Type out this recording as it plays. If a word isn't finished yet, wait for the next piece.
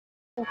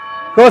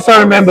Of course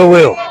I remember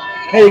Will.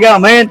 Here you go,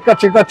 man.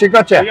 Gotcha. There you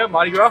go,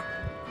 Mardi Gras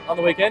on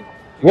the weekend.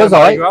 Was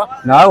I?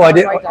 No, I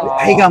did.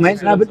 Here you go, man.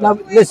 No,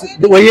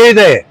 listen. Were you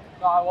there?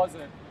 No, I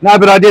wasn't. No,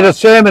 but I did a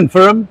sermon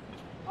for them.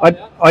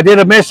 I did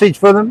a message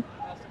for them.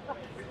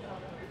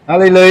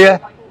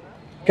 Hallelujah.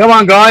 Come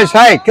on, guys.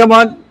 Hey, come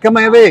on. Come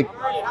here, big.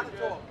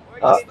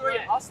 Us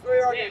three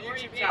are on your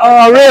YouTube channel.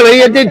 Oh, really?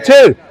 You did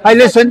too. Hey,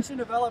 listen. Christian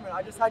development.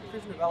 I just had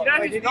Christian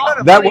development.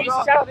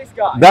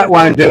 That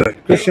won't do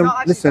it. Christian,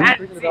 listen.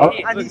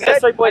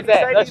 Three boys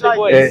there. That's three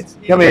boys.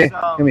 Come here.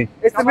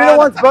 It's the middle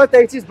one's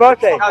birthday. It's his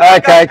birthday.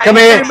 Okay, come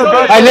here.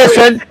 Hey,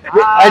 listen.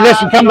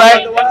 Come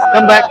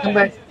back.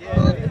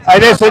 Hey,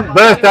 listen.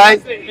 Birthday.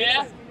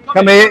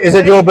 Come here. Is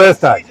it your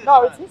birthday?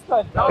 No, it's his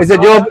birthday. Is it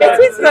your?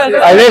 It's his birthday.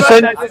 Hey,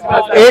 listen.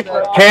 It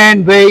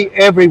can be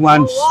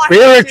everyone's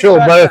spiritual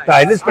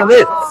birthday. Listen to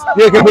this.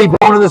 You can be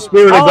born of the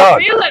Spirit of God.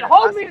 Feel it.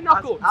 Hold me,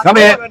 Knuckles. Come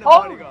here.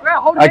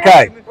 Hold me.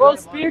 Okay. We're all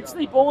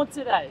spiritually born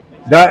today.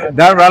 Don't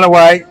run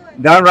away.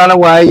 Don't run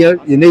away.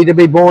 You need to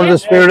be born of the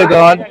Spirit of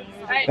God.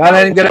 Don't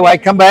let him get away.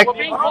 Come back.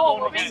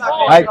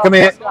 Hey, come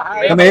here.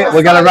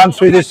 We're going to run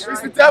through this.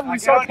 Come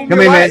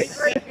here, man.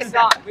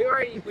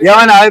 Yeah,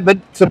 I know, but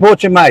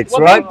support your mates,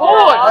 right?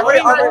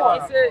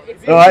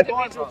 It's an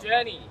individual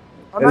journey.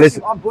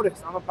 I'm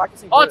Buddhist. I'm a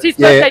practicing Oh, it's Buddhist.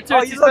 his birthday too.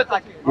 It's his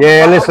birthday.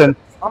 Yeah, listen.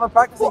 I'm a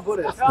practicing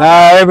Buddhist.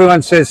 No,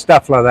 everyone says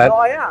stuff like that. No,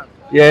 I am.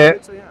 Yeah. I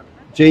actually am.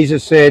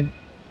 Jesus said,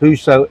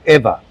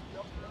 whosoever.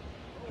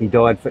 He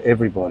died for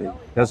everybody.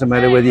 Doesn't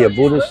matter whether you're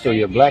Buddhist or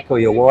you're black or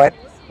you're white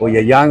or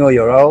you're young or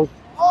you're old.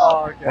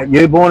 Oh, okay.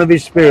 You're born of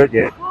his Spirit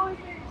yet.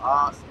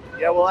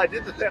 Yeah, well, I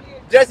did the thing.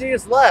 Jesse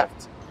just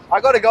left. I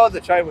got to go on the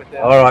train with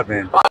them. All right,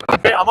 man.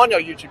 I'm on your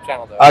YouTube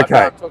channel, though. Okay.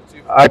 I've talked to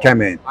you before. Okay,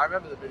 man. I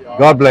remember the video.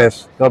 God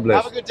bless. God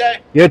bless. Have a good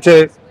day. You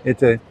too.